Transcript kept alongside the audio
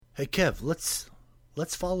Hey Kev,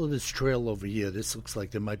 let's follow this trail over here. This looks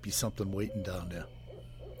like there might be something waiting down there.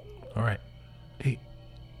 All right. Hey,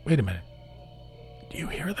 wait a minute. Do you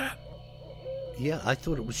hear that? Yeah, I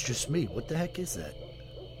thought it was just me. What the heck is that?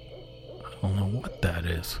 I don't know what that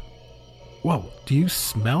is. Whoa, do you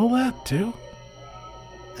smell that too?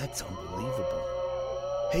 That's unbelievable.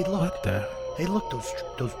 Hey, look. What the? Hey, look,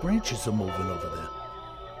 those branches are moving over there.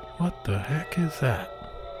 What the heck is that?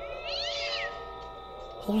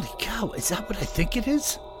 Holy cow, is that what I think it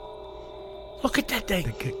is? Look at that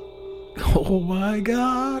thing. Oh my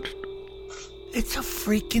God. It's a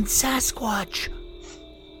freaking Sasquatch.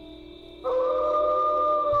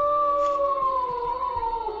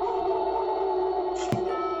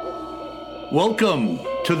 Welcome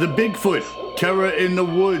to the Bigfoot Terror in the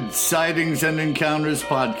Woods Sightings and Encounters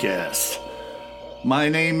podcast. My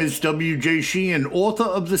name is W.J. Sheehan, author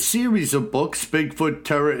of the series of books Bigfoot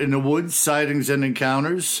Terror in the Woods Sightings and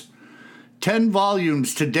Encounters. 10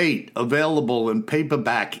 volumes to date available in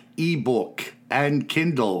paperback, ebook, and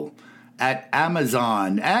Kindle at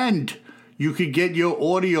Amazon. And you could get your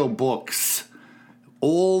audiobooks,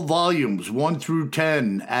 all volumes 1 through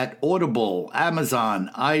 10 at Audible,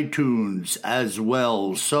 Amazon, iTunes as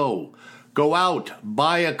well. So go out,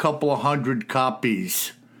 buy a couple of hundred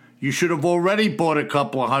copies. You should have already bought a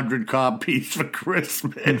couple of hundred copies for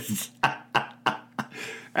Christmas.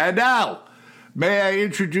 And now, may I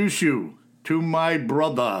introduce you to my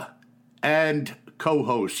brother and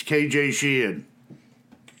co-host, KJ Sheehan.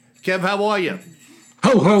 Kev, how are you?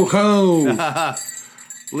 Ho, ho, ho!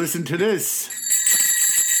 Listen to this.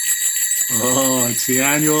 Oh, it's the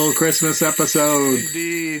annual Christmas episode.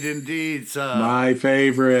 Indeed, sir. My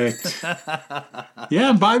favorite.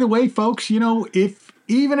 Yeah, and by the way, folks, you know,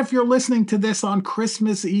 even if you're listening to this on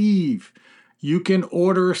Christmas Eve, you can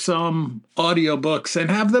order some audiobooks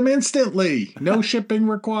and have them instantly. No shipping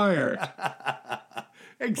required.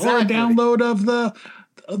 Exactly. Or a download of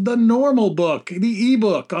the normal book, the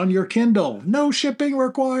ebook on your Kindle. No shipping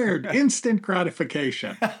required. Instant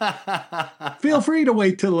gratification. Feel free to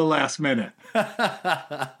wait till the last minute.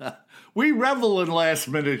 We revel in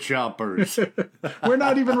last-minute shoppers. We're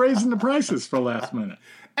not even raising the prices for last minute.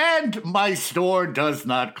 And my store does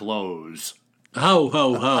not close. Ho,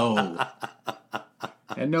 ho, ho.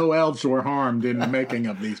 And no elves were harmed in the making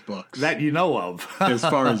of these books. That you know of. As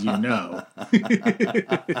far as you know.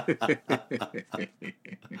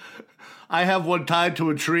 I have one tied to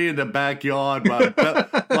a tree in the backyard. My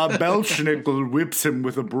Belschnickel whips him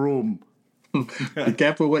with a broom. Be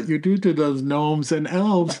careful what you do to those gnomes and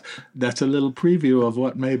elves. That's a little preview of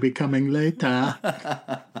what may be coming later.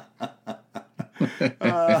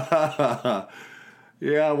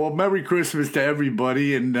 Yeah, well, Merry Christmas to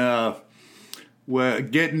everybody, and we're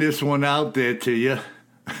getting this one out there to you.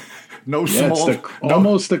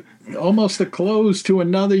 Almost a close to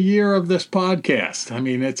another year of this podcast. I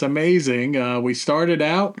mean, it's amazing. We started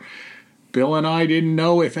out, Bill and I didn't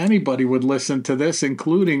know if anybody would listen to this,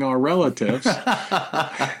 including our relatives.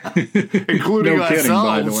 Including no ourselves. kidding,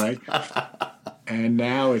 by the way. And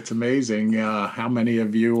now it's amazing how many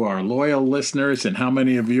of you are loyal listeners and how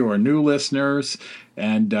many of you are new listeners.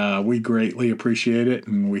 And we greatly appreciate it.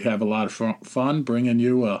 And we have a lot of fun bringing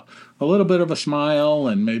you a little bit of a smile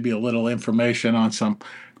and maybe a little information on some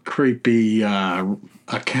creepy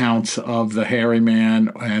accounts of the hairy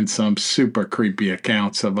man and some super creepy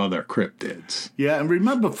accounts of other cryptids. Yeah, and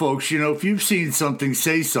remember, folks, you know, if you've seen something,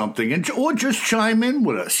 say something, or just chime in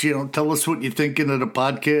with us. You know, tell us what you're thinking of the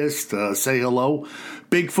podcast. Say hello.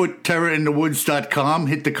 BigfootTerrorInTheWoods.com.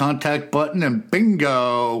 Hit the contact button, and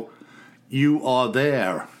bingo, you are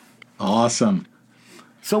there. Awesome.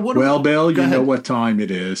 So what? Well, Bill, you know what time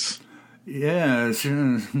it is. Yes.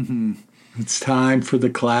 It's time for the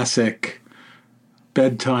classic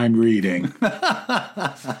bedtime reading.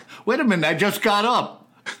 Wait a minute, I just got up.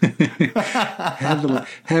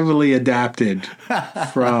 heavily adapted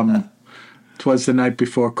from 'Twas the Night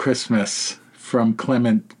Before Christmas from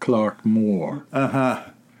Clement Clark Moore.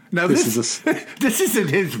 Now this isn't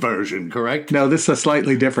his version, correct? No, this is a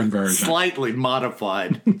slightly different version. Slightly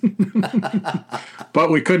modified. But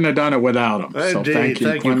we couldn't have done it without him. Indeed. So thank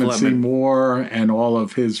you, Clement C. Clement. Moore, and all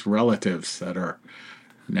of his relatives that are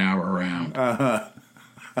now around.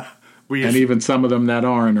 And even some of them that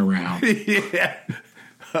aren't around. Yeah.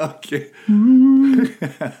 Okay.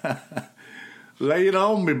 Lay it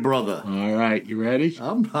on me, brother. All right, you ready?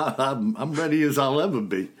 I'm ready as I'll ever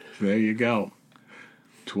be. There you go.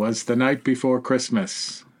 'Twas the night before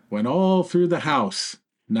Christmas, when all through the house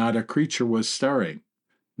not a creature was stirring,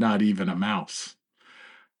 not even a mouse.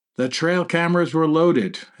 The trail cameras were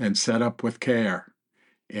loaded and set up with care.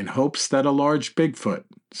 in hopes that a large Bigfoot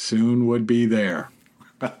soon would be there.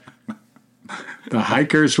 The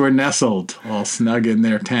hikers were nestled, all snug in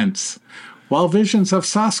their tents, while visions of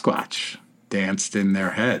Sasquatch danced in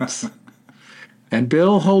their heads. And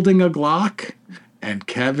Bill, holding a Glock, and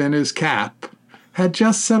Kev in his cap, had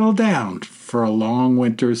just settled down for a long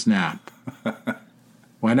winter's nap.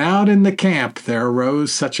 When out in the camp there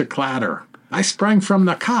arose such a clatter, I sprang from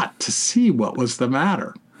the cot to see what was the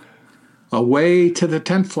matter. Away to the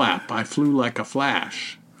tent flap I flew like a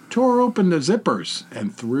flash, tore open the zippers,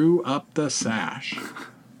 and threw up the sash.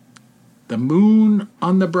 The moon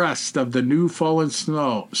on the breast of the new fallen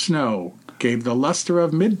snow gave the luster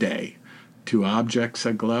of midday to objects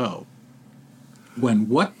aglow. When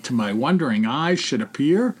what to my wondering eyes should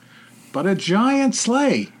appear but a giant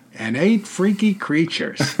sleigh and 8 freaky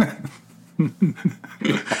creatures,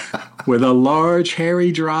 with a large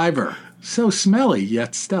hairy driver, so smelly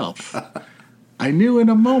yet stealth. I knew in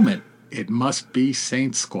a moment it must be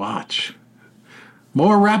Saint Squatch.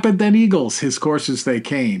 More rapid than eagles his coursers they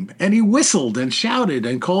came, and he whistled and shouted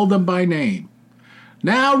and called them by name.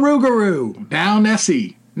 Now Rougarou, now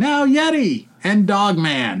Nessie, now Yeti, and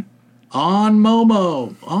Dogman, on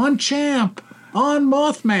Momo, on Champ, on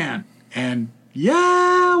Mothman, and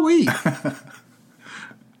Yowie.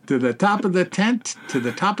 To the top of the tent, to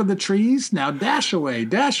the top of the trees, now dash away,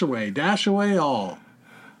 dash away, dash away all.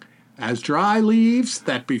 As dry leaves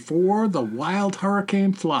that before the wild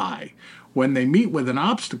hurricane fly, when they meet with an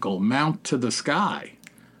obstacle mount to the sky.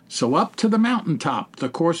 So up to the mountain top the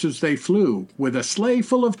coursers they flew, with a sleigh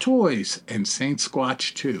full of toys, and Saint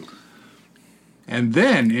Squatch too. And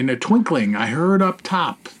then, in a twinkling, I heard up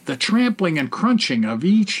top the trampling and crunching of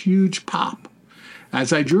each huge pop.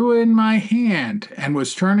 As I drew in my hand and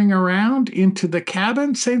was turning around into the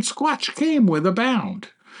cabin, Saint Squatch came with a bound.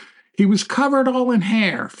 He was covered all in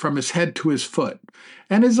hair from his head to his foot,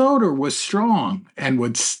 and his odor was strong and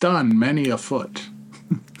would stun many a foot.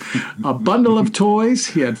 A bundle of toys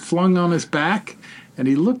he had flung on his back, and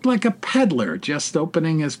he looked like a peddler just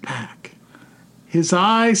opening his pack. His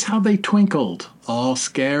eyes, how they twinkled, all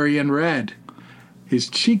scary and red. His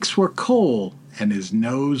cheeks were coal, and his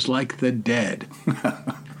nose like the dead.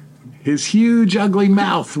 His huge, ugly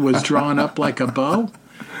mouth was drawn up like a bow,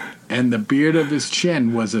 and the beard of his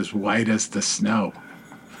chin was as white as the snow.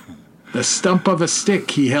 The stump of a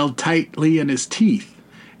stick he held tightly in his teeth,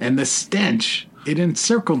 and the stench, it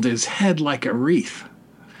encircled his head like a wreath.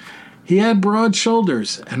 He had broad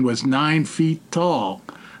shoulders and was 9 feet tall.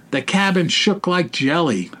 The cabin shook like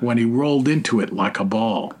jelly when he rolled into it like a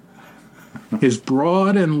ball. He was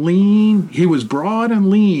broad and lean,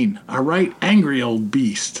 a right angry old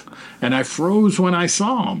beast, and I froze when I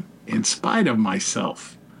saw him, in spite of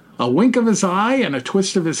myself. A wink of his eye and a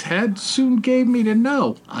twist of his head soon gave me to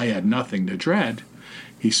know I had nothing to dread.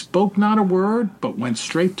 He spoke not a word, but went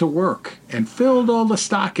straight to work, and filled all the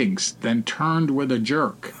stockings, then turned with a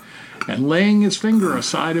jerk, and laying his finger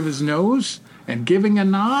aside of his nose, and giving a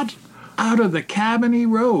nod, out of the cabin he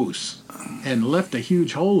rose, and left a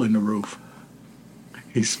huge hole in the roof.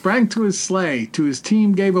 He sprang to his sleigh, to his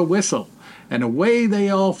team gave a whistle, and away they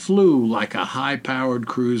all flew like a high-powered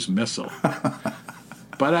cruise missile.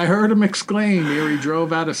 But I heard him exclaim ere he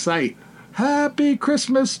drove out of sight, "Happy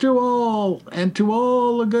Christmas to all, and to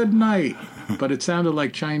all a good night." But it sounded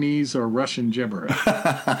like Chinese or Russian gibberish.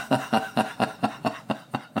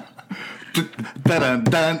 Dun,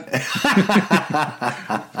 dun.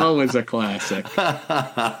 Always a classic.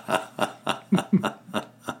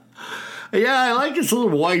 Yeah, I like his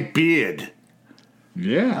little white beard.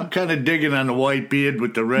 Yeah. I'm kind of digging on the white beard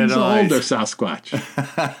with the red He's eyes. He's an older Sasquatch.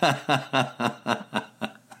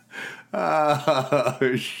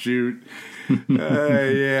 Oh, shoot.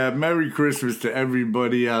 Yeah, Merry Christmas to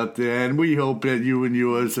everybody out there. And we hope that you and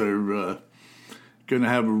yours are going to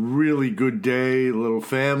have a really good day. A little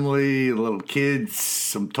family, a little kids,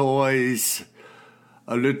 some toys,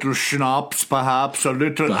 a little schnapps, perhaps, a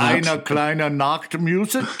little eine kleine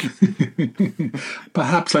Nachtmusik.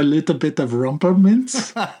 Perhaps a little bit of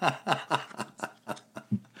rumpermints.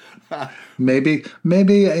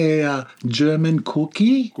 Maybe a German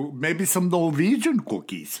cookie. Maybe some Norwegian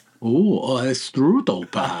cookies. Oh, or a strudel,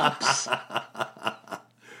 perhaps.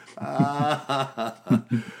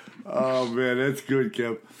 Oh, man, that's good,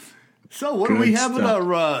 Kev. So what do we have with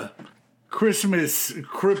our Christmas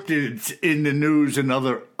cryptids in the news and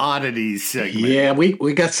other oddities segment? Yeah,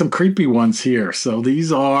 we got some creepy ones here. So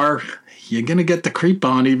these are... You're going to get the creep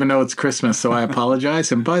on even though it's Christmas, so I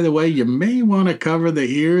apologize. And by the way, you may want to cover the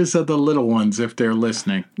ears of the little ones if they're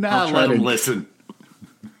listening. Nah, let them listen.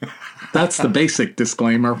 That's the basic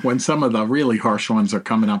disclaimer. When some of the really harsh ones are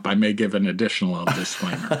coming up, I may give an additional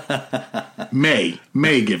disclaimer. May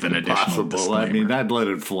give an additional disclaimer. I mean, I'd let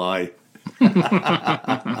it fly.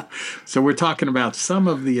 So we're talking about some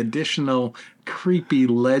of the additional creepy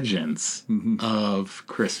legends of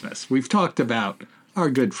Christmas. We've talked about our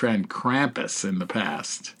good friend Krampus in the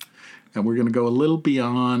past, and we're going to go a little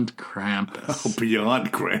beyond Krampus. Oh,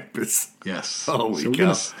 beyond Krampus. Yes. Holy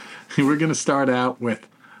cow. We're going to start out with,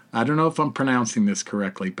 I don't know if I'm pronouncing this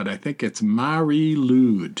correctly, but I think it's Mari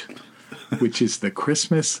Lwyd, which is the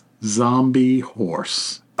Christmas zombie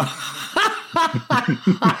horse.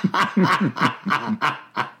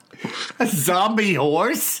 A zombie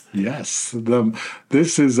horse? Yes.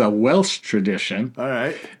 This is a Welsh tradition. All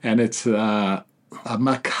right. And it's a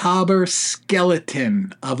macabre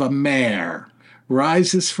skeleton of a mare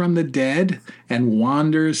rises from the dead and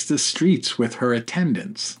wanders the streets with her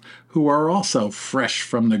attendants, who are also fresh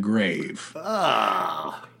from the grave.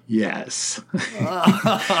 Ah. Yes.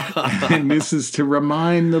 And this is to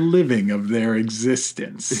remind the living of their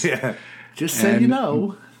existence. Yeah. Just so you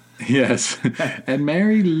know. Yes. And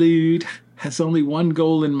Mari Lwyd has only one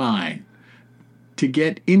goal in mind: to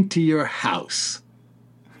get into your house.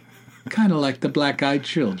 Kind of like the Black-Eyed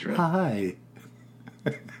Children. Hi.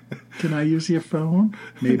 Can I use your phone?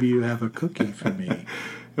 Maybe you have a cookie for me.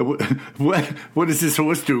 What does this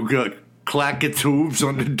horse do? Clack its hooves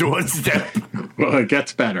on the doorstep? Well, it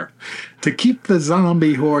gets better. To keep the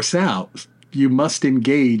zombie horse out, you must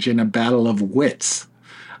engage in a battle of wits.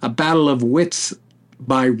 A battle of wits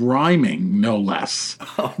by rhyming, no less.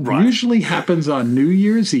 Oh, right. Usually happens on New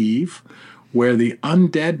Year's Eve, where the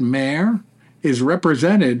undead mare is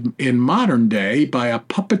represented in modern day by a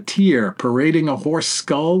puppeteer parading a horse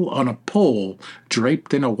skull on a pole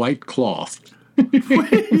draped in a white cloth. Where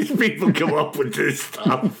do these people come up with this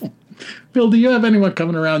stuff? Bill, do you have anyone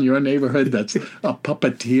coming around your neighborhood that's a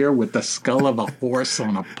puppeteer with the skull of a horse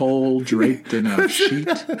on a pole draped in a sheet?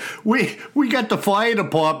 We got the fire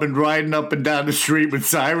department riding up and down the street with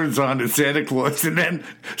sirens on to Santa Claus, and then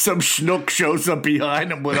some schnook shows up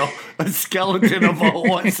behind him with a skeleton of a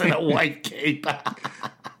horse and a white cape.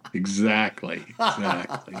 Exactly.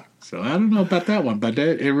 So I don't know about that one, but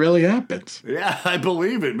it really happens. Yeah, I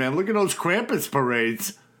believe it, man. Look at those Krampus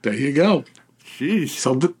parades. There you go. Jeez.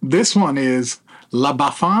 So this one is La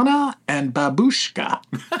Bafana and Babushka,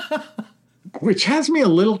 which has me a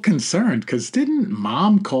little concerned, because didn't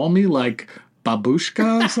Mom call me like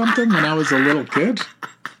Babushka or something when I was a little kid?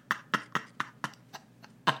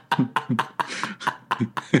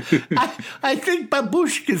 I think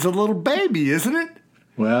Babushka's a little baby, isn't it?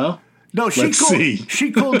 Well, no,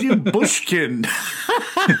 she called you Bushkin.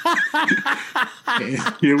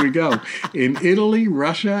 Here we go. In Italy,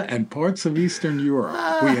 Russia, and parts of Eastern Europe,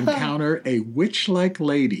 we encounter a witch-like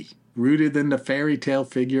lady rooted in the fairy tale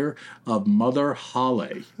figure of Mother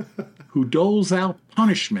Halle, who doles out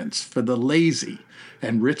punishments for the lazy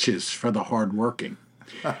and riches for the hardworking.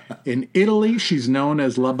 In Italy, she's known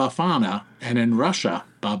as La Bafana, and in Russia,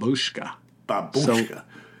 Babushka. Babushka.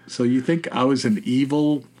 So you think I was an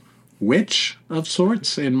evil witch of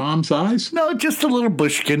sorts in Mom's eyes? No, just a little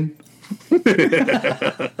bushkin.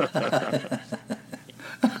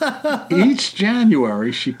 Each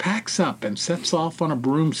January, she packs up and sets off on a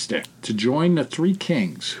broomstick to join the three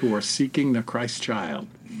kings who are seeking the Christ child.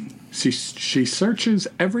 She searches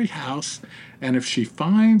every house, and if she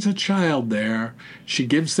finds a child there, she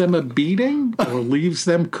gives them a beating or leaves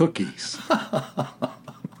them cookies.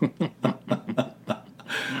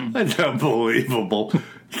 That's unbelievable.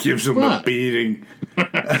 Gives them a beating.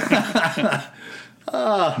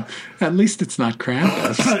 At least it's not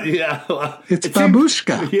Krampus. Yeah. Well, it's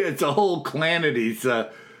Babushka. Yeah, it's a whole clan of these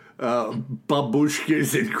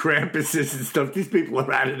Babushkas and Krampuses and stuff. These people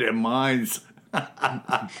are out of their minds.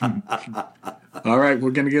 All right,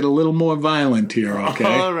 we're going to get a little more violent here,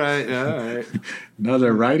 okay? All right.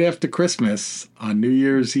 Another right after Christmas on New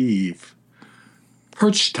Year's Eve.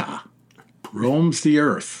 Perchta roams the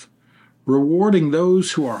earth, rewarding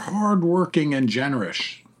those who are hardworking and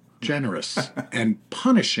generous, and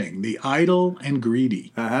punishing the idle and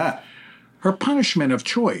greedy. Uh-huh. Her punishment of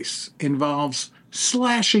choice involves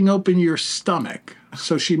slashing open your stomach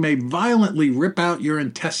so she may violently rip out your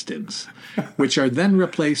intestines, which are then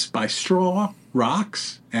replaced by straw,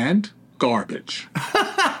 rocks, and garbage.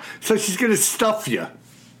 So she's going to stuff you.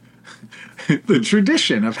 The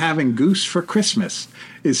tradition of having goose for Christmas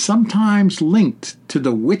is sometimes linked to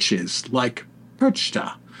the witches like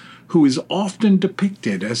Perchta, who is often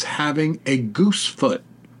depicted as having a goose foot,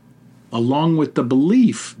 along with the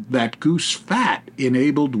belief that goose fat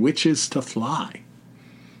enabled witches to fly.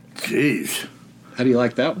 Jeez. How do you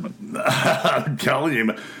like that one? I'm telling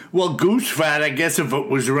you. Well, goose fat, I guess if it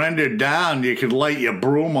was rendered down, you could light your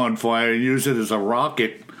broom on fire and use it as a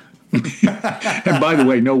rocket. And by the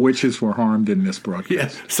way, no witches were harmed in this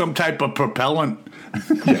broadcast. Yeah, some type of propellant.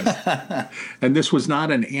 Yes. And this was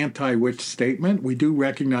not an anti-witch statement. We do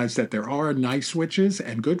recognize that there are nice witches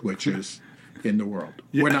and good witches in the world.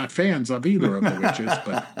 Yeah. We're not fans of either of the witches,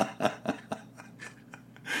 but...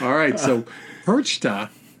 All right, so Perchta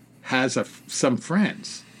has some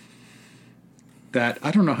friends that,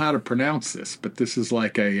 I don't know how to pronounce this, but this is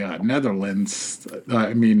like a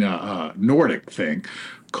Nordic thing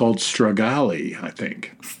called Stragali, I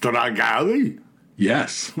think. Stragali?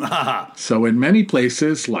 Yes. So in many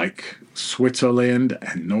places like Switzerland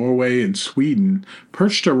and Norway and Sweden,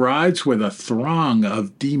 Perchta rides with a throng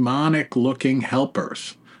of demonic-looking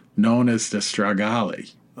helpers known as the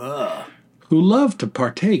Stragali, who love to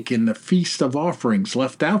partake in the feast of offerings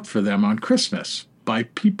left out for them on Christmas by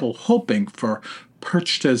people hoping for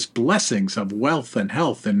Perchta's blessings of wealth and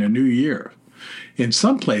health in the new year. In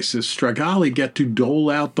some places, Stragali get to dole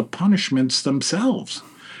out the punishments themselves,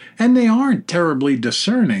 and they aren't terribly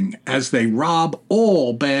discerning as they rob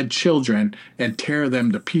all bad children and tear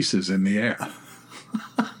them to pieces in the air.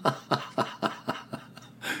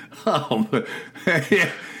 Oh,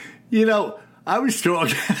 you know, I was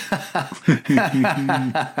talking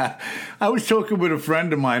with a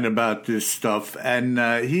friend of mine about this stuff, and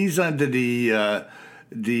he's under the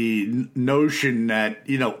notion that,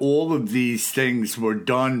 you know, all of these things were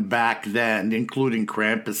done back then, including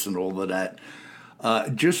Krampus and all of that,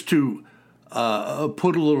 just to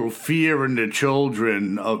put a little fear in the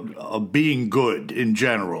children of being good in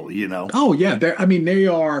general, you know? Oh, yeah. They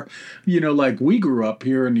are, you know, like we grew up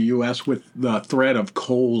here in the U.S. with the threat of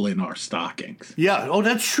coal in our stockings. Yeah. Oh,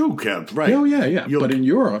 that's true, Kev. Right. Oh, yeah. But in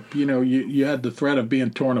Europe, you know, you had the threat of being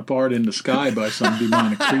torn apart in the sky by some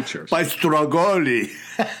demonic creatures. By Stragoli.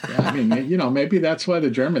 Yeah, you know, maybe that's why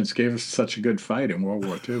the Germans gave us such a good fight in World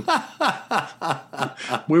War II.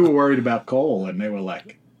 We were worried about coal, and they were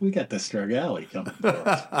like, we got the Stragali coming for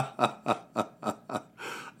us.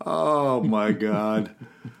 Oh, my God.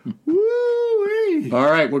 Woo-wee. All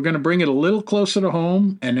right, we're going to bring it a little closer to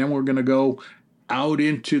home, and then we're going to go out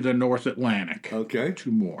into the North Atlantic. Okay.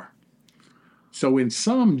 2 more. So in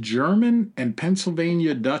some German and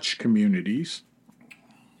Pennsylvania Dutch communities,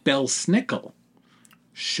 Belsnickel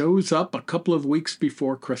shows up a couple of weeks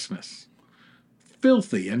before Christmas,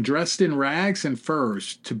 filthy and dressed in rags and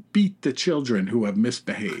furs to beat the children who have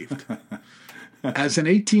misbehaved. As an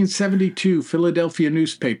 1872 Philadelphia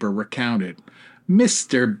newspaper recounted,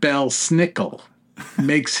 Mr. Belsnickel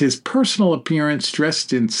makes his personal appearance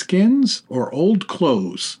dressed in skins or old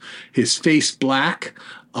clothes, his face black,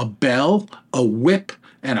 a bell, a whip,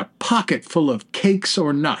 and a pocket full of cakes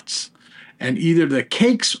or nuts, and either the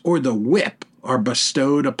cakes or the whip are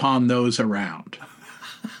bestowed upon those around.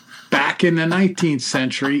 Back in the 19th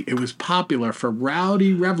century, it was popular for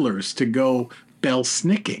rowdy revelers to go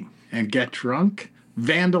belsnicking and get drunk,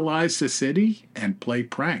 vandalize the city, and play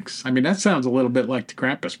pranks. I mean, that sounds a little bit like the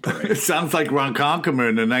Krampus parade. It sounds like Ronkonkoma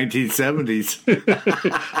in the 1970s.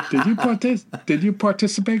 Did you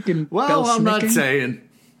participate in Well, belsnicking? I'm not saying.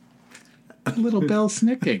 A little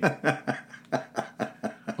belsnicking.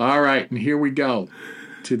 All right, and here we go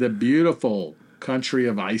to the beautiful country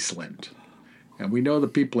of Iceland. And we know the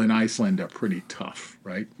people in Iceland are pretty tough,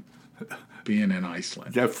 right? Being in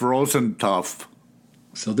Iceland. They're frozen tough.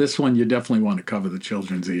 So this one, you definitely want to cover the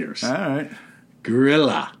children's ears. All right.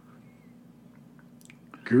 Grilla.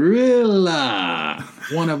 Grilla,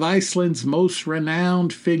 one of Iceland's most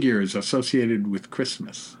renowned figures associated with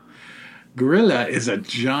Christmas. Grilla is a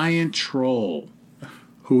giant troll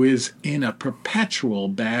who is in a perpetual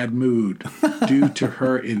bad mood due to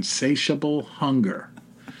her insatiable hunger.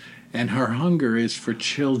 And her hunger is for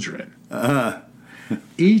children.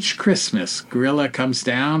 Each Christmas, Grilla comes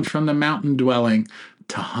down from the mountain dwelling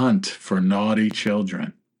to hunt for naughty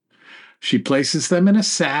children. She places them in a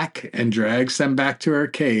sack and drags them back to her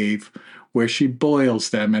cave, where she boils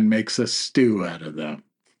them and makes a stew out of them.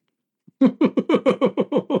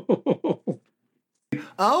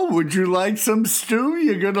 Oh, would you like some stew?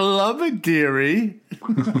 You're going to love it, dearie.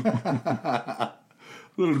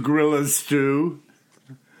 Little Grilla stew.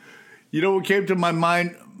 You know what came to my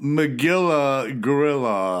mind? Magilla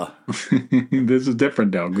Gorilla. This is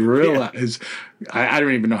different, though. Gorilla is, I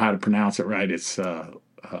don't even know how to pronounce it right. It's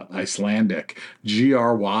Icelandic.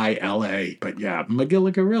 Gryla. But yeah,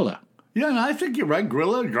 Magilla Gorilla. Yeah, I think you're right.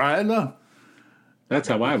 Grilla. That's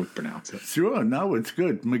how I would pronounce it. Sure, no, it's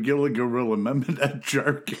good. Magilla Gorilla. Remember that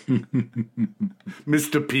jerk?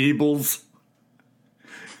 Mr. Peebles.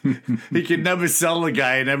 He could never sell the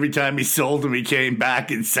guy, and every time he sold him, he came back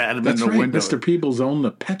and sat him That's in the right. window. Mr. Peebles owned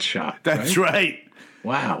the pet shop. That's right.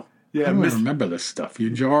 Wow. Yeah, I don't remember this stuff. You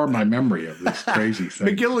jar my memory of this crazy thing.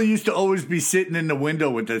 McGilla used to always be sitting in the window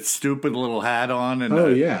with that stupid little hat on.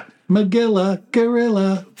 And yeah. McGilla,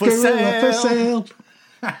 gorilla, for sale.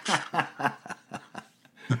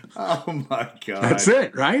 Oh, my God. That's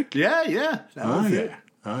it, right? Yeah. That was it.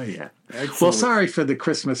 Oh, yeah. Excellent. Well, sorry for the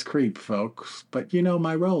Christmas creep, folks, but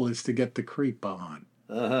my role is to get the creep on.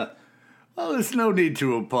 Well, there's no need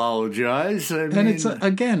to apologize. And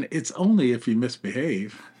it's only if you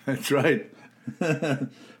misbehave. That's right.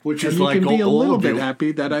 Which is and you like can be a all little of bit you.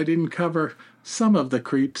 happy that I didn't cover some of the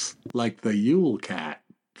creeps, like the Yule cat.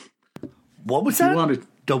 What was that?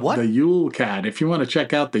 The what? The Yule cat. If you want to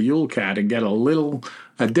check out the Yule cat and get a little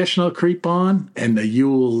additional creep on, and the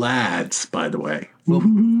Yule lads, by the way. Well,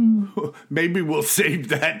 maybe we'll save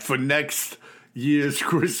that for next year's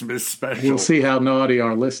Christmas special. We'll see how naughty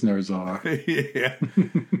our listeners are. Yeah.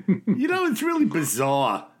 It's really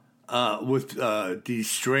bizarre with these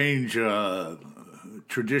strange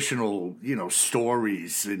traditional,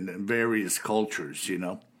 stories in various cultures,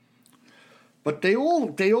 But they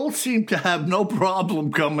all seem to have no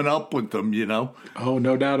problem coming up with them, Oh,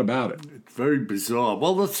 no doubt about it. It's very bizarre.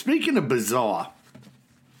 Well, speaking of bizarre,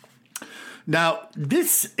 now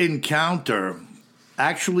this encounter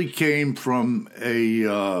actually came from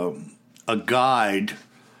a guide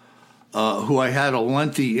who I had a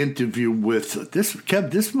lengthy interview with.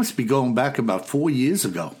 This must be going back about 4 years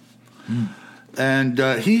ago. And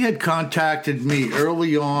he had contacted me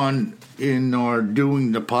early on in our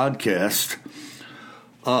doing the podcast.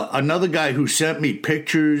 Another guy who sent me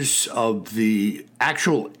pictures of the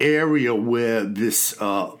actual area where this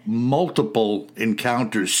multiple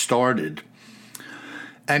encounters started.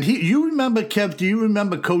 And you remember, Kev, do you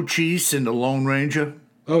remember Cochise in The Lone Ranger?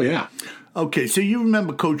 Oh, yeah. Okay, so you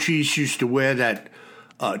remember Cochise used to wear that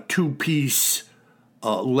two-piece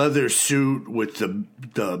leather suit with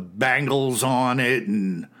the bangles on it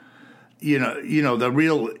and, the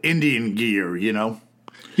real Indian gear,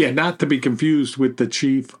 Yeah, not to be confused with the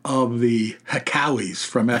chief of the Hekawis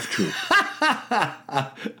from F Troop.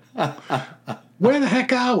 Where the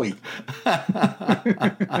heck are we?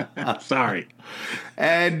 Sorry.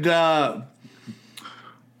 And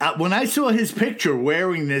when I saw his picture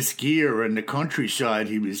wearing this gear in the countryside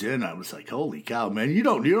he was in, I was like, holy cow, man, you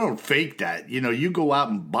don't fake that. You go out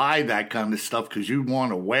and buy that kind of stuff because you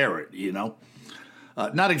want to wear it,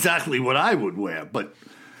 Not exactly what I would wear, but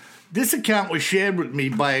this account was shared with me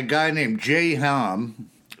by a guy named Jay Ham.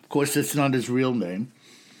 Of course, that's not his real name.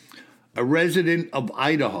 A resident of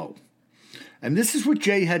Idaho. And this is what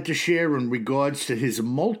Jay had to share in regards to his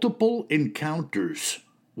multiple encounters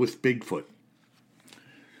with Bigfoot.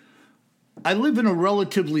 I live in a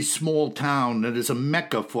relatively small town that is a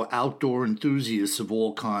mecca for outdoor enthusiasts of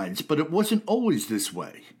all kinds, but it wasn't always this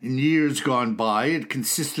way. In years gone by, it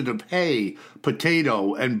consisted of hay,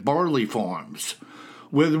 potato, and barley farms,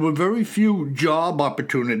 where there were very few job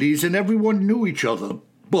opportunities and everyone knew each other,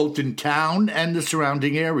 both in town and the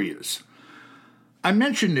surrounding areas. I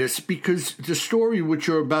mention this because the story which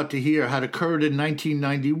you're about to hear had occurred in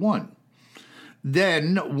 1991.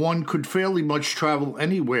 Then one could fairly much travel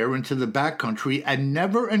anywhere into the backcountry and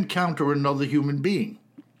never encounter another human being.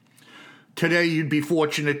 Today you'd be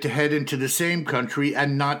fortunate to head into the same country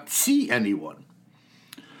and not see anyone.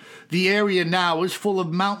 The area now is full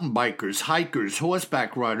of mountain bikers, hikers,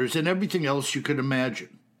 horseback riders, and everything else you could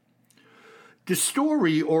imagine. The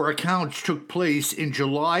story or accounts took place in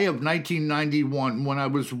July of 1991 when I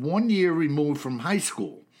was 1 year removed from high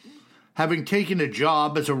school, having taken a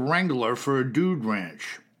job as a wrangler for a dude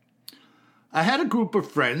ranch. I had a group of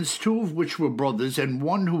friends, two of which were brothers and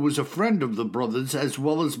one who was a friend of the brothers as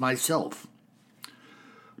well as myself.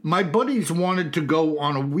 My buddies wanted to go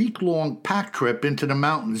on a week-long pack trip into the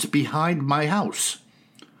mountains behind my house.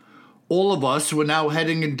 All of us were now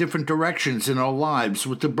heading in different directions in our lives,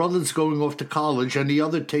 with the brothers going off to college and the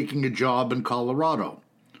other taking a job in Colorado.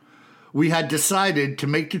 We had decided to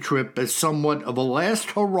make the trip as somewhat of a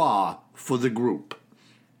last hurrah for the group.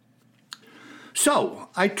 So,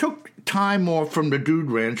 I took time off from the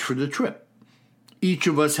dude ranch for the trip. Each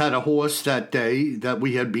of us had a horse that day that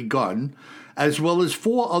we had begun, as well as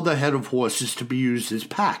 4 other head of horses to be used as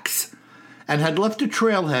packs, and had left the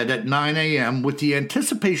trailhead at 9 a.m. with the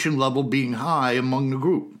anticipation level being high among the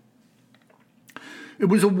group. It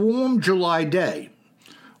was a warm July day.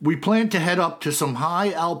 We planned to head up to some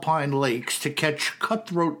high alpine lakes to catch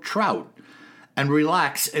cutthroat trout and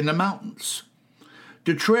relax in the mountains.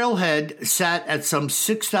 The trailhead sat at some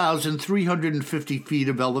 6,350 feet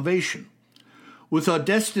of elevation. with our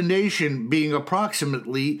destination being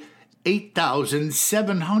approximately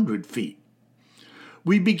 8,700 feet.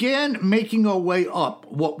 We began making our way up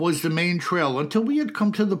what was the main trail until we had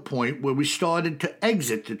come to the point where we started to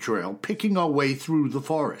exit the trail, picking our way through the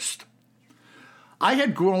forest. I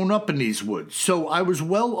had grown up in these woods, so I was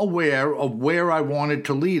well aware of where I wanted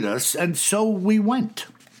to lead us, and so we went.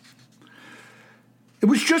 It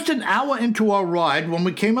was just an hour into our ride when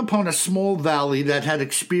we came upon a small valley that had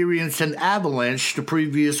experienced an avalanche the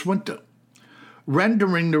previous winter,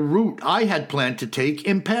 rendering the route I had planned to take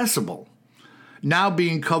impassable, now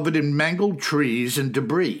being covered in mangled trees and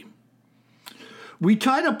debris. We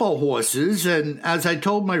tied up our horses, and as I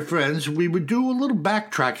told my friends, we would do a little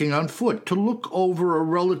backtracking on foot to look over a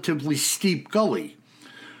relatively steep gully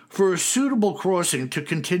for a suitable crossing to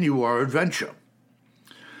continue our adventure.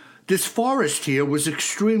 This forest here was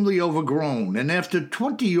extremely overgrown, and after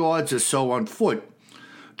 20 yards or so on foot,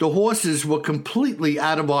 the horses were completely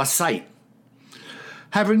out of our sight.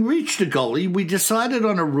 Having reached the gully, we decided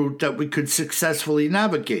on a route that we could successfully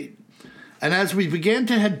navigate, and as we began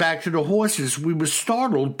to head back to the horses, we were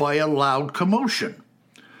startled by a loud commotion,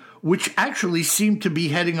 which actually seemed to be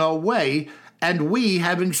heading our way, and we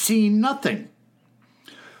having seen nothing.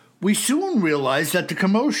 We soon realized that the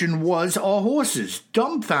commotion was our horses,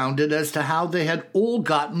 dumbfounded as to how they had all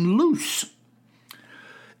gotten loose.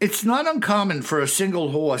 It's not uncommon for a single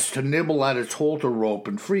horse to nibble at its halter rope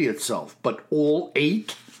and free itself, but all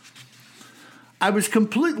 8? I was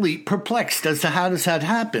completely perplexed as to how this had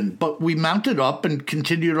happened, but we mounted up and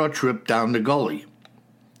continued our trip down the gully.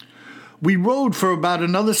 We rode for about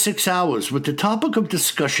another 6 hours, with the topic of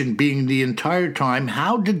discussion being the entire time,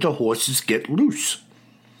 how did the horses get loose?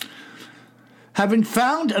 Having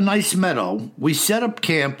found a nice meadow, we set up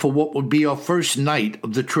camp for what would be our first night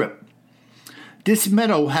of the trip. This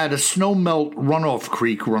meadow had a snowmelt runoff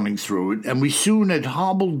creek running through it, and we soon had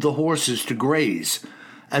hobbled the horses to graze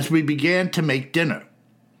as we began to make dinner.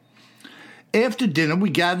 After dinner, we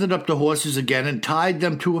gathered up the horses again and tied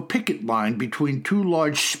them to a picket line between 2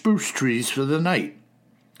 large spruce trees for the night.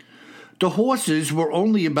 The horses were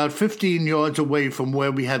only about 15 yards away from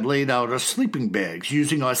where we had laid out our sleeping bags,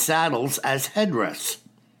 using our saddles as headrests.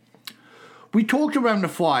 We talked around the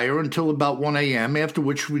fire until about 1 a.m., after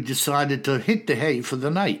which we decided to hit the hay for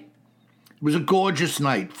the night. It was a gorgeous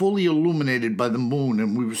night, fully illuminated by the moon,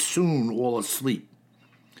 and we were soon all asleep.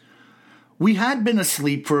 We had been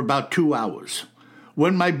asleep for about 2 hours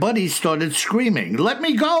when my buddies started screaming, "Let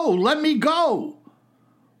me go! Let me go!"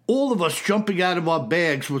 All of us jumping out of our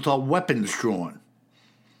bags with our weapons drawn.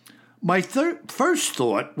 My first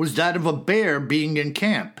thought was that of a bear being in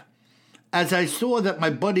camp, as I saw that my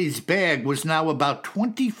buddy's bag was now about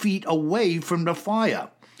 20 feet away from the fire,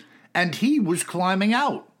 and he was climbing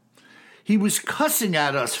out. He was cussing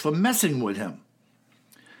at us for messing with him.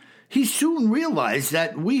 He soon realized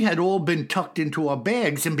that we had all been tucked into our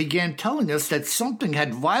bags and began telling us that something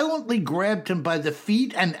had violently grabbed him by the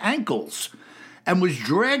feet and ankles and was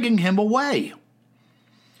dragging him away.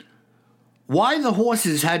 Why the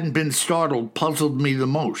horses hadn't been startled puzzled me the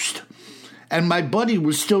most, and my buddy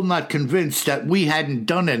was still not convinced that we hadn't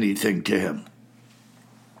done anything to him.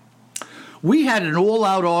 We had an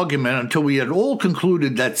all-out argument until we had all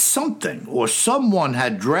concluded that something or someone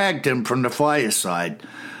had dragged him from the fireside,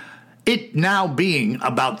 it now being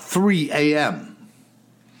about 3 a.m.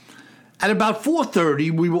 At about 4:30,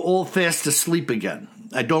 we were all fast asleep again.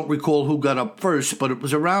 I don't recall who got up first, but it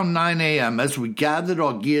was around 9 a.m. as we gathered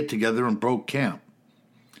our gear together and broke camp.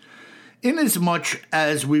 Inasmuch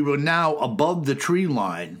as we were now above the tree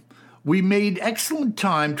line, we made excellent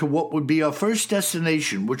time to what would be our first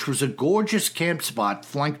destination, which was a gorgeous camp spot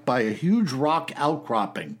flanked by a huge rock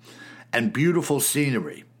outcropping and beautiful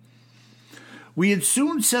scenery. We had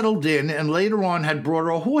soon settled in and later on had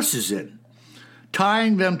brought our horses in,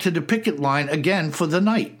 tying them to the picket line again for the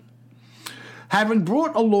night. Having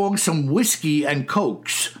brought along some whiskey and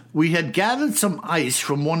cokes, we had gathered some ice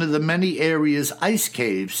from one of the many area's ice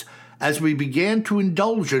caves as we began to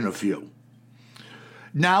indulge in a few.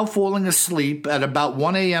 Now falling asleep at about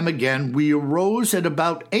 1 a.m. again, we arose at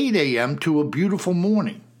about 8 a.m. to a beautiful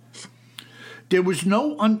morning. There was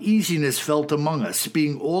no uneasiness felt among us,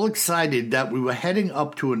 being all excited that we were heading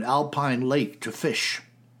up to an alpine lake to fish.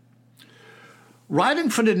 Riding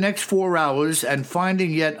for the next 4 hours and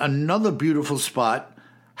finding yet another beautiful spot,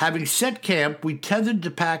 having set camp, we tethered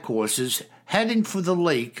the pack horses, heading for the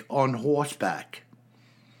lake on horseback.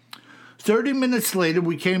 30 minutes later,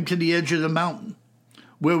 we came to the edge of the mountain,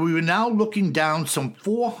 where we were now looking down some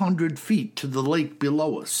 400 feet to the lake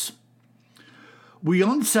below us. We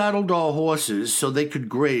unsaddled our horses so they could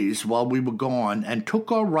graze while we were gone and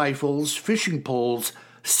took our rifles, fishing poles,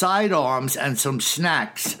 sidearms, and some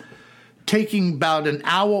snacks, taking about an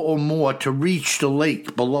hour or more to reach the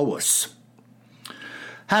lake below us.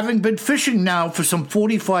 Having been fishing now for some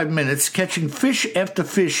 45 minutes, catching fish after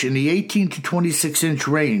fish in the 18 to 26-inch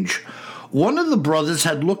range, one of the brothers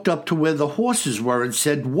had looked up to where the horses were and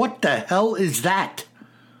said, "What the hell is that?"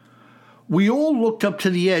 We all looked up to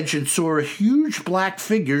the edge and saw a huge black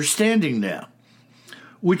figure standing there,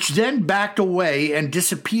 which then backed away and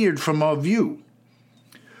disappeared from our view.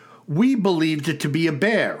 We believed it to be a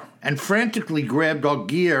bear and frantically grabbed our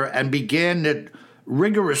gear and began the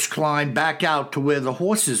rigorous climb back out to where the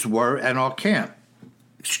horses were and our camp.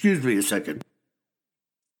 Excuse me a second.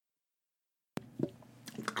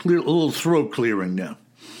 A little throat clearing now.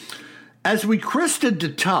 As we crested the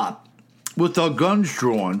top with our guns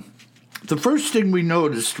drawn, the first thing we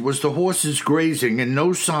noticed was the horses grazing and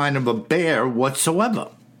no sign of a bear whatsoever.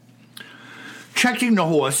 Checking the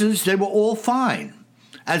horses, they were all fine,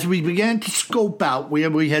 as we began to scope out where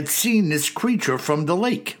we had seen this creature from the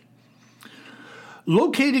lake.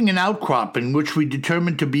 Locating an outcropping, which we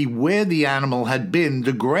determined to be where the animal had been,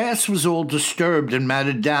 the grass was all disturbed and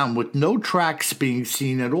matted down, with no tracks being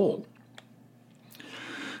seen at all.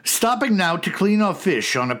 Stopping now to clean our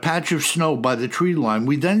fish on a patch of snow by the tree line,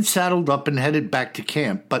 we then saddled up and headed back to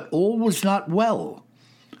camp, but all was not well.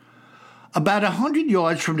 About 100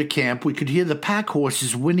 yards from the camp, we could hear the pack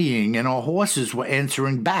horses whinnying, and our horses were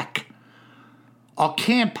answering back. Our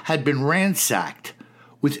camp had been ransacked,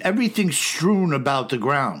 with everything strewn about the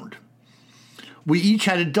ground. We each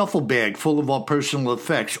had a duffel bag full of our personal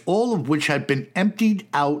effects, all of which had been emptied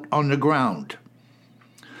out on the ground.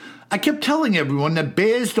 I kept telling everyone that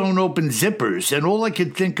bears don't open zippers, and all I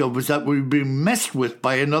could think of was that we were being messed with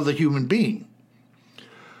by another human being.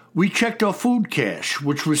 We checked our food cache,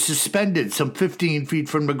 which was suspended some 15 feet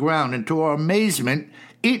from the ground, and to our amazement,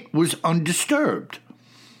 it was undisturbed.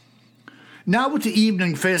 Now, with the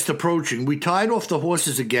evening fast approaching, we tied off the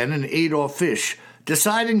horses again and ate our fish,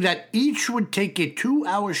 deciding that each would take a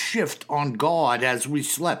 2-hour shift on guard as we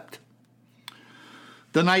slept.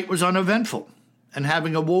 The night was uneventful, and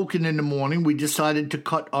having awoken in the morning, we decided to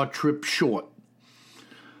cut our trip short.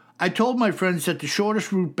 I told my friends that the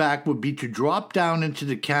shortest route back would be to drop down into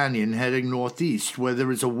the canyon heading northeast, where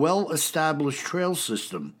there is a well-established trail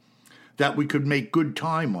system that we could make good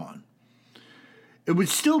time on. It would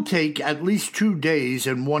still take at least 2 days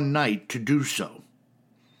and 1 night to do so.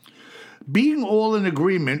 Being all in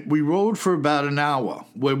agreement, we rode for about an hour,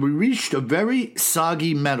 where we reached a very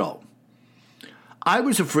soggy meadow. I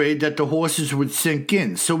was afraid that the horses would sink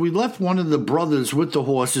in, so we left one of the brothers with the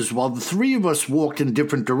horses while the 3 of us walked in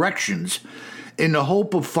different directions in the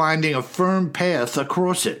hope of finding a firm path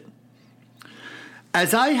across it.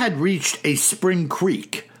 As I had reached a spring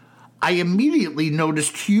creek, I immediately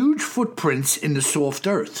noticed huge footprints in the soft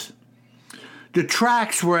earth. The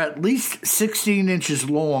tracks were at least 16 inches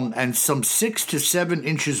long and some 6 to 7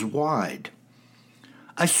 inches wide.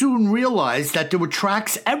 I soon realized that there were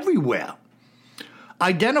tracks everywhere,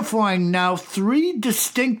 identifying now 3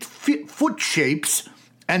 distinct foot shapes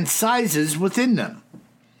and sizes within them.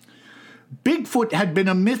 Bigfoot had been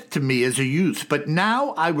a myth to me as a youth, but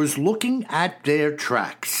now I was looking at their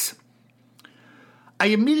tracks. I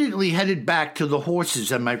immediately headed back to the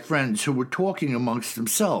horses and my friends, who were talking amongst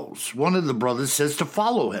themselves. One of the brothers says to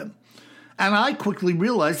follow him, and I quickly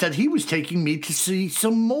realized that he was taking me to see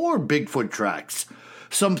some more Bigfoot tracks,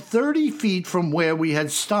 some 30 feet from where we had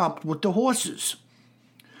stopped with the horses.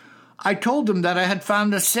 I told him that I had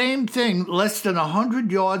found the same thing less than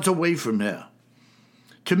 100 yards away from here.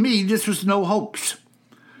 To me, this was no hoax.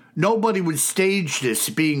 Nobody would stage this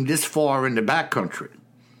being this far in the backcountry.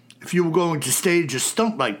 If you were going to stage a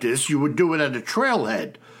stunt like this, you would do it at a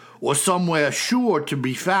trailhead or somewhere sure to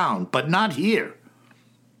be found, but not here.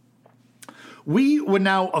 We were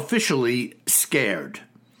now officially scared,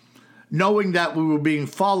 knowing that we were being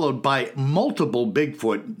followed by multiple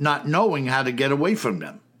Bigfoot, not knowing how to get away from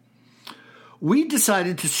them. We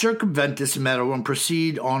decided to circumvent this meadow and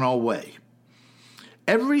proceed on our way.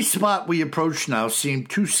 Every spot we approached now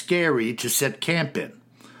seemed too scary to set camp in,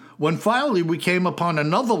 when finally we came upon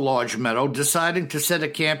another large meadow, deciding to set a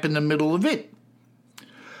camp in the middle of it.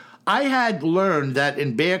 I had learned that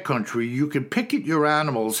in bear country you could picket your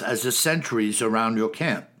animals as the sentries around your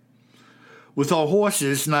camp, with our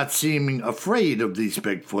horses not seeming afraid of these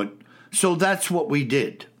Bigfoot, so that's what we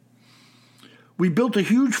did. We built a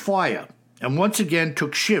huge fire and once again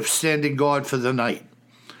took shifts standing guard for the night.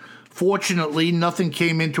 Fortunately, nothing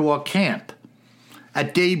came into our camp,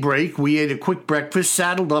 At daybreak, we ate a quick breakfast,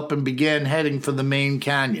 saddled up, and began heading for the main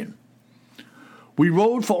canyon. We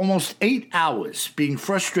rode for almost 8 hours, being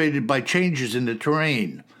frustrated by changes in the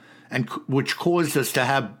terrain, and which caused us to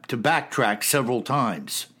have to backtrack several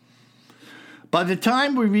times. By the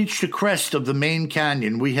time we reached the crest of the main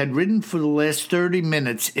canyon, we had ridden for the last 30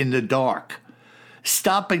 minutes in the dark,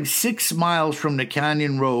 stopping 6 miles from the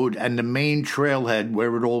canyon road and the main trailhead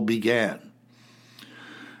where it all began.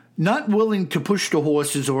 Not willing to push the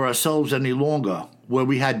horses or ourselves any longer, where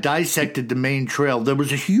we had dissected the main trail, there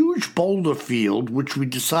was a huge boulder field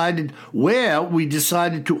where we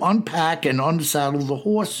decided to unpack and unsaddle the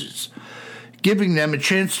horses, giving them a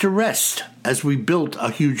chance to rest as we built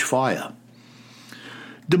a huge fire.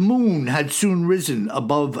 The moon had soon risen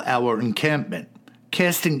above our encampment,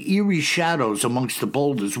 casting eerie shadows amongst the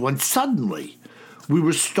boulders, when suddenly we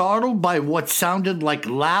were startled by what sounded like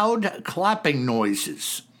loud clapping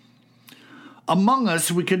noises. Among us,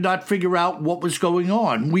 we could not figure out what was going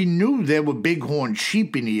on. We knew there were bighorn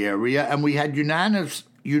sheep in the area, and we had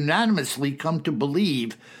unanimously come to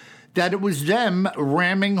believe that it was them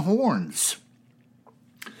ramming horns.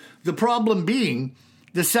 The problem being,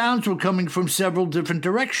 the sounds were coming from several different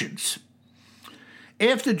directions.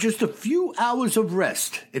 After just a few hours of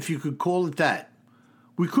rest, if you could call it that,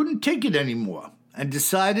 we couldn't take it anymore and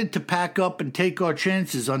decided to pack up and take our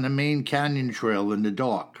chances on the main canyon trail in the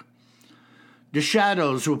dark. The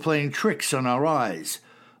shadows were playing tricks on our eyes,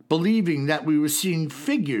 believing that we were seeing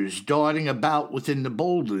figures darting about within the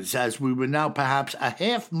boulders as we were now perhaps a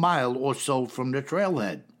half mile or so from the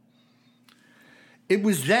trailhead. It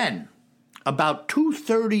was then, about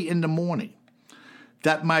 2:30 in the morning,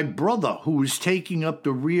 that my brother, who was taking up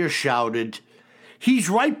the rear, shouted, "He's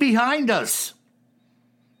right behind us!"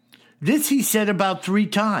 This he said about 3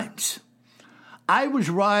 times. I was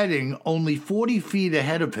riding only 40 feet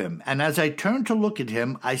ahead of him, and as I turned to look at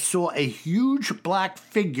him, I saw a huge black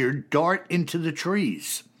figure dart into the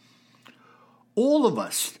trees. All of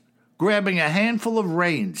us, grabbing a handful of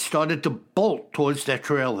reins, started to bolt towards that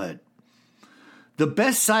trailhead. The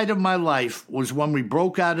best sight of my life was when we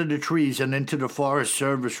broke out of the trees and into the Forest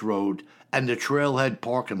Service Road and the trailhead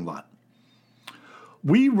parking lot.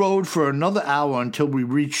 We rode for another hour until we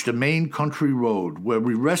reached the main country road, where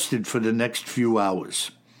we rested for the next few hours.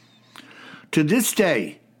 To this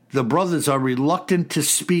day, the brothers are reluctant to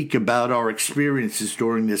speak about our experiences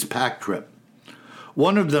during this pack trip,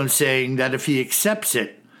 one of them saying that if he accepts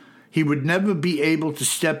it, he would never be able to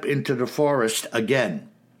step into the forest again.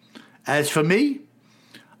 As for me,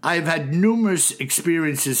 I have had numerous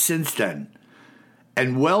experiences since then,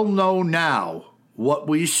 and well know now what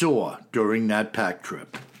we saw during that pack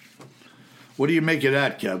trip. What do you make of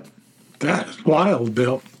that, Kev? That's wild,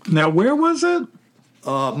 Bill. Now, where was it?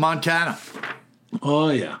 Montana. Oh,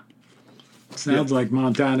 yeah. Sounds like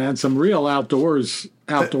Montana and some real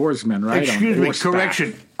outdoorsmen, right? Excuse me,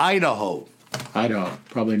 correction. Idaho. Idaho,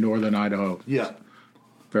 probably northern Idaho. Yeah.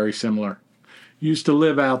 Very similar. Used to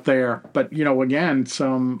live out there, but, again,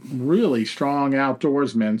 some really strong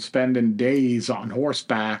outdoorsmen spending days on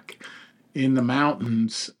horseback in the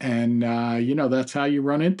mountains, and, that's how you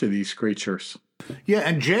run into these creatures. Yeah,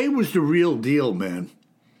 and Jay was the real deal, man.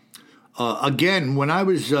 Again, when I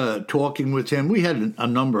was talking with him, we had a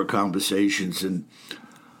number of conversations, and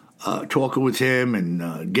talking with him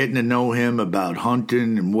and getting to know him about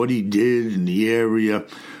hunting and what he did in the area.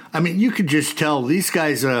 I mean, you could just tell these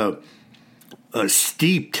guys are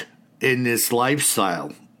steeped in this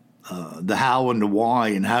lifestyle, the how and the why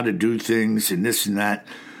and how to do things and this and that.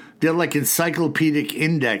 They're like encyclopedic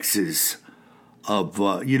indexes of,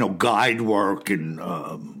 guide work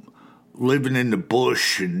and living in the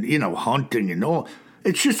bush and, hunting and all.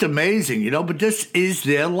 It's just amazing, but this is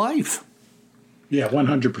their life. Yeah,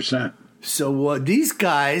 100%. So these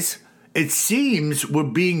guys, it seems, were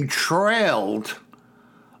being trailed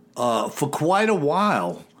for quite a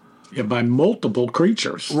while. Yeah, by multiple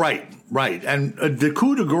creatures. Right. And the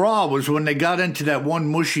coup de grace was when they got into that one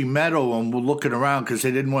mushy meadow and were looking around because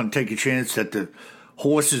they didn't want to take a chance that the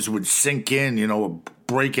horses would sink in, or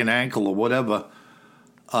break an ankle or whatever.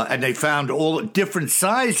 And they found all different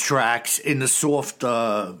size tracks in the soft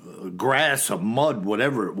grass or mud,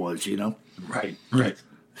 whatever it was, Right.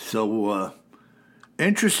 So,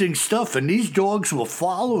 interesting stuff. And these dogs were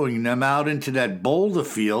following them out into that boulder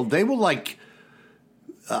field. They were like...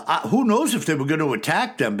 who knows if they were going to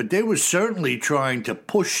attack them, but they were certainly trying to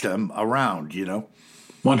push them around,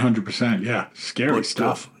 100%, yeah. Scary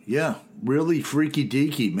stuff. Yeah, really freaky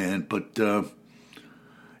deaky, man. But,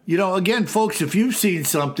 again, folks, if you've seen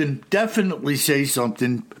something, definitely say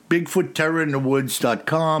something.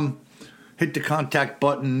 BigfootTerrorInTheWoods.com. hit the contact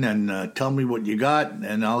button and tell me what you got,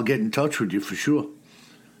 and I'll get in touch with you for sure.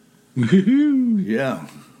 Yeah.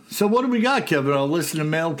 So what do we got, Kevin, on listener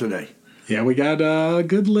mail today? Yeah, we got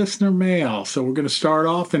good listener mail. So we're going to start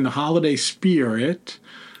off in the holiday spirit.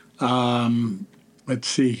 Let's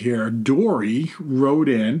see here. Dory wrote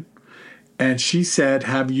in, and she said,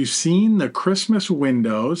 have you seen the Christmas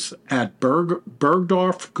windows at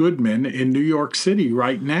Bergdorf Goodman in New York City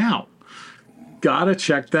right now? Gotta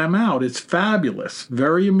check them out. It's fabulous.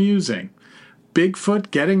 Very amusing. Bigfoot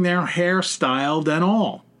getting their hair styled and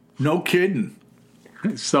all. No kidding.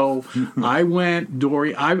 So I went,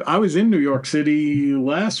 Dory. I was in New York City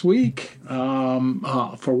last week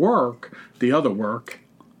for work, the other work,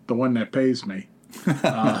 the one that pays me.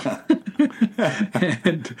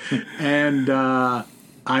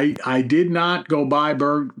 I did not go by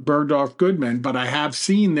Bergdorf Goodman, but I have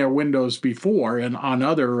seen their windows before and on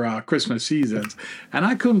other Christmas seasons. And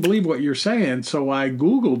I couldn't believe what you're saying, so I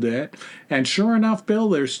Googled it. And sure enough, Bill,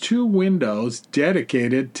 there's 2 windows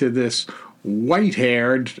dedicated to this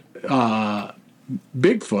white-haired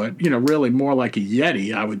Bigfoot, really more like a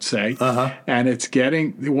Yeti, I would say. Uh-huh. And it's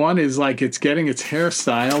getting its hair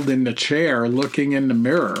styled in the chair looking in the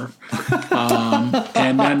mirror.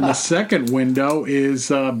 And then the second window is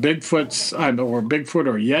Bigfoot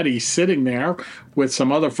or Yeti sitting there with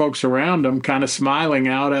some other folks around him kind of smiling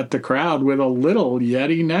out at the crowd with a little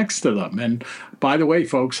Yeti next to them. And by the way,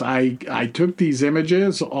 folks, I took these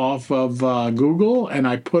images off of Google and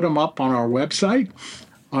I put them up on our website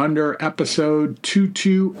under episode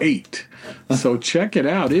 228. So check it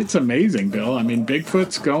out. It's amazing, Bill. I mean,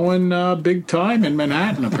 Bigfoot's going big time in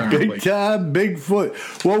Manhattan, apparently. Big time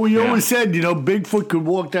Bigfoot. Well, we always said, Bigfoot could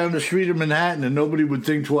walk down the street of Manhattan and nobody would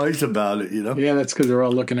think twice about it, Yeah, that's because they're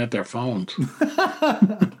all looking at their phones.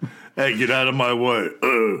 Hey, get out of my way.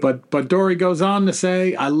 But Dory goes on to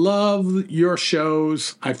say, I love your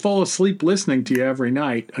shows. I fall asleep listening to you every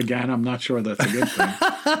night. Again, I'm not sure that's a good thing.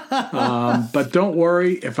 But don't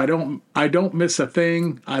worry, if I don't miss a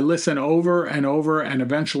thing. I listen over and over and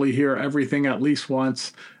eventually hear everything at least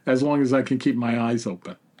once, as long as I can keep my eyes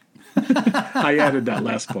open. I added that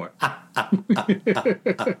last part.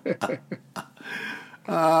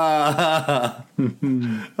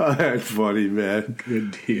 That's funny, man.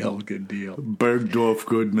 Good deal. Bergdorf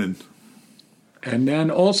Goodman. And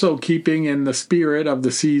then also keeping in the spirit of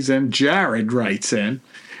the season, Jared writes in,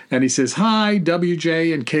 and he says, hi,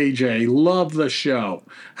 WJ and KJ, love the show.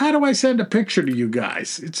 How do I send a picture to you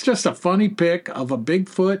guys? It's just a funny pic of a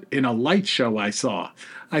Bigfoot in a light show I saw.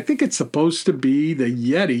 I think it's supposed to be the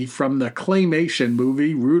Yeti from the claymation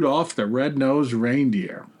movie Rudolph the Red-Nosed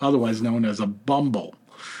Reindeer, otherwise known as a Bumble.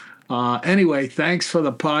 Anyway, thanks for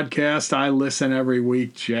the podcast. I listen every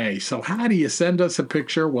week, Jay. So how do you send us a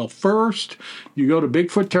picture? Well, first, you go to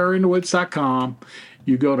BigfootTerrorInTheWoods.com.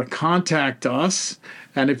 You go to Contact Us.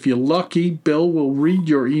 And if you're lucky, Bill will read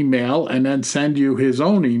your email and then send you his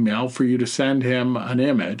own email for you to send him an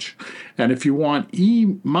image. And if you want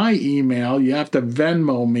my email, you have to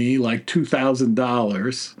Venmo me like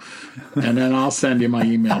 $2,000. And then I'll send you my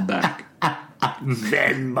email back.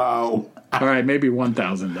 Venmo. All right, maybe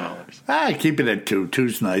 $1,000. Keep it at 2.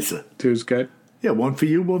 2's nicer. 2's good? Yeah, 1 for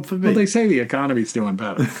you, 1 for me. Well, they say the economy's doing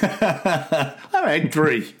better. All right,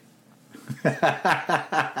 3. All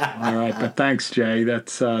right, but thanks, Jay.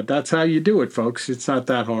 That's how you do it, folks. It's not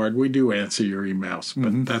that hard. We do answer your emails,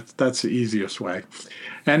 but that's the easiest way.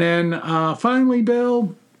 And then finally,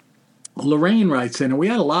 Bill, Lorraine writes in, and we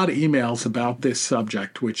had a lot of emails about this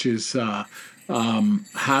subject, which is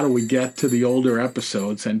how do we get to the older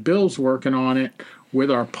episodes? And Bill's working on it with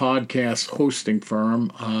our podcast hosting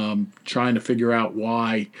firm, trying to figure out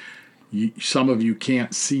why some of you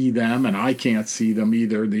can't see them, and I can't see them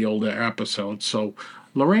either, the older episodes. So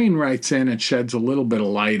Lorraine writes in and sheds a little bit of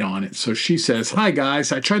light on it. So she says, hi,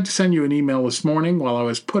 guys. I tried to send you an email this morning while I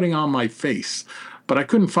was putting on my face, but I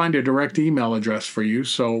couldn't find a direct email address for you,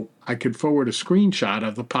 so I could forward a screenshot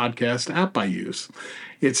of the podcast app I use.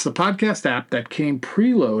 It's the podcast app that came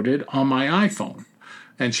preloaded on my iPhone.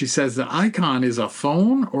 And she says the icon is a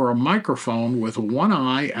phone or a microphone with one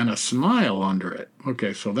eye and a smile under it.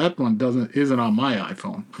 Okay, so that one isn't on my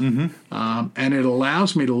iPhone. Mm-hmm. And it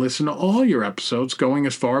allows me to listen to all your episodes going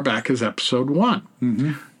as far back as episode 1.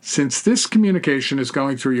 Mm-hmm. Since this communication is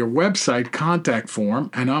going through your website contact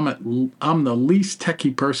form, and I'm the least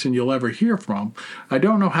techie person you'll ever hear from, I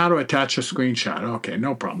don't know how to attach a screenshot. Okay,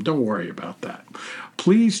 no problem. Don't worry about that.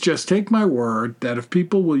 Please just take my word that if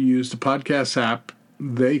people will use the podcast app,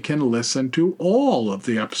 they can listen to all of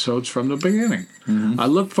the episodes from the beginning. Mm-hmm. I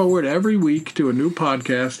look forward every week to a new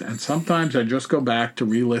podcast, and sometimes I just go back to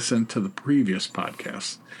re-listen to the previous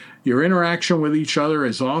podcasts. Your interaction with each other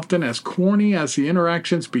is often as corny as the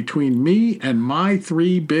interactions between me and my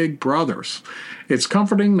 3 big brothers. It's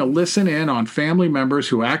comforting to listen in on family members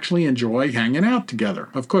who actually enjoy hanging out together.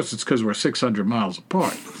 Of course, it's because we're 600 miles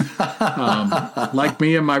apart, like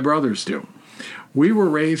me and my brothers do. We were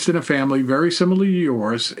raised in a family very similar to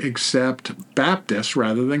yours, except Baptist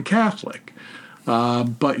rather than Catholic.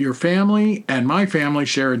 But your family and my family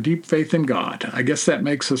share a deep faith in God. I guess that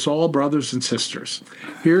makes us all brothers and sisters.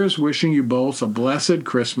 Here's wishing you both a blessed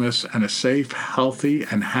Christmas and a safe, healthy,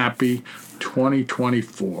 and happy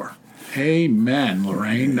 2024. Amen,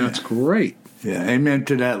 Lorraine. That's great. Yeah, amen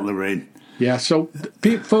to that, Lorraine. Yeah, so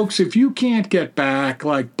folks, if you can't get back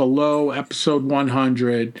like below episode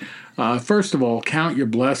 100, first of all, count your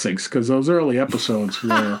blessings, because those early episodes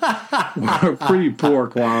were pretty poor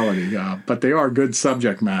quality, but they are good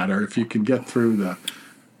subject matter if you can get through the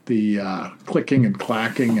clicking and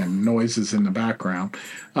clacking and noises in the background.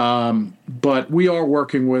 But we are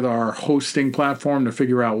working with our hosting platform to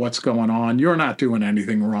figure out what's going on. You're not doing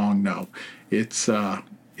anything wrong, no.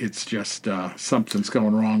 It's just something's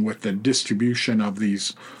going wrong with the distribution of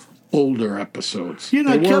these older episodes. There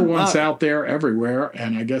were ones out there everywhere,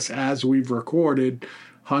 and I guess as we've recorded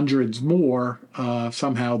hundreds more,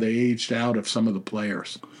 somehow they aged out of some of the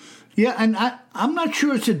players. Yeah, and I'm not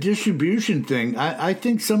sure it's a distribution thing. I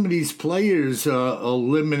think some of these players are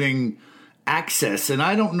limiting access, and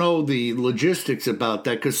I don't know the logistics about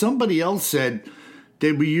that, because somebody else said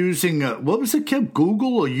they were using, what was it,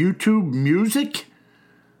 Google or YouTube Music?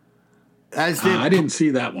 I didn't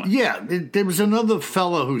see that one. Yeah, there was another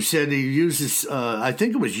fellow who said he uses, I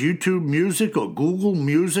think it was YouTube Music or Google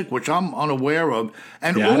Music, which I'm unaware of.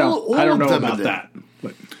 And yeah, I don't know about that,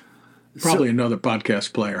 but probably another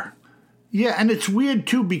podcast player. Yeah, and it's weird,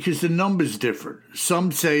 too, because the numbers differ.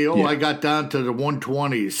 Some say, I got down to the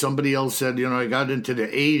 120s. Somebody else said, I got into the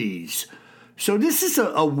 80s. So this is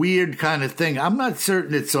a weird kind of thing. I'm not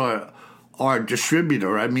certain it's our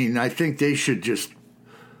distributor. I mean, I think they should just...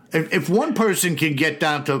 If one person can get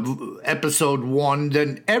down to episode 1,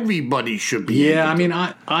 then everybody should be. Yeah, I mean,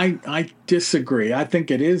 I disagree. I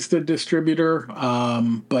think it is the distributor,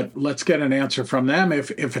 but let's get an answer from them.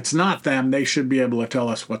 If it's not them, they should be able to tell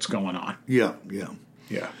us what's going on. Yeah.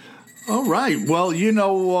 All right. Well, Hey,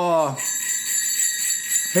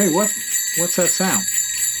 what's that sound?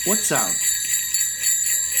 What sound?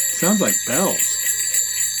 Sounds like bells.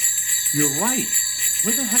 You're right.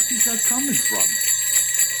 Where the heck is that coming from?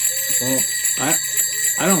 Well,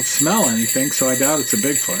 I don't smell anything, so I doubt it's a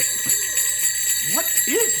Bigfoot. What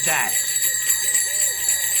is that?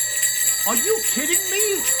 Are you kidding me?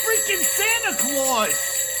 It's freaking Santa Claus!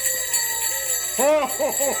 Ho,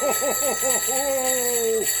 ho, ho, ho, ho, ho,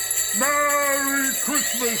 ho. Merry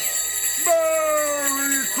Christmas!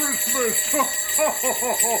 Merry Christmas! Ho, ho, ho,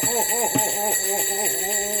 ho, ho, ho, ho,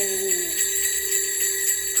 ho.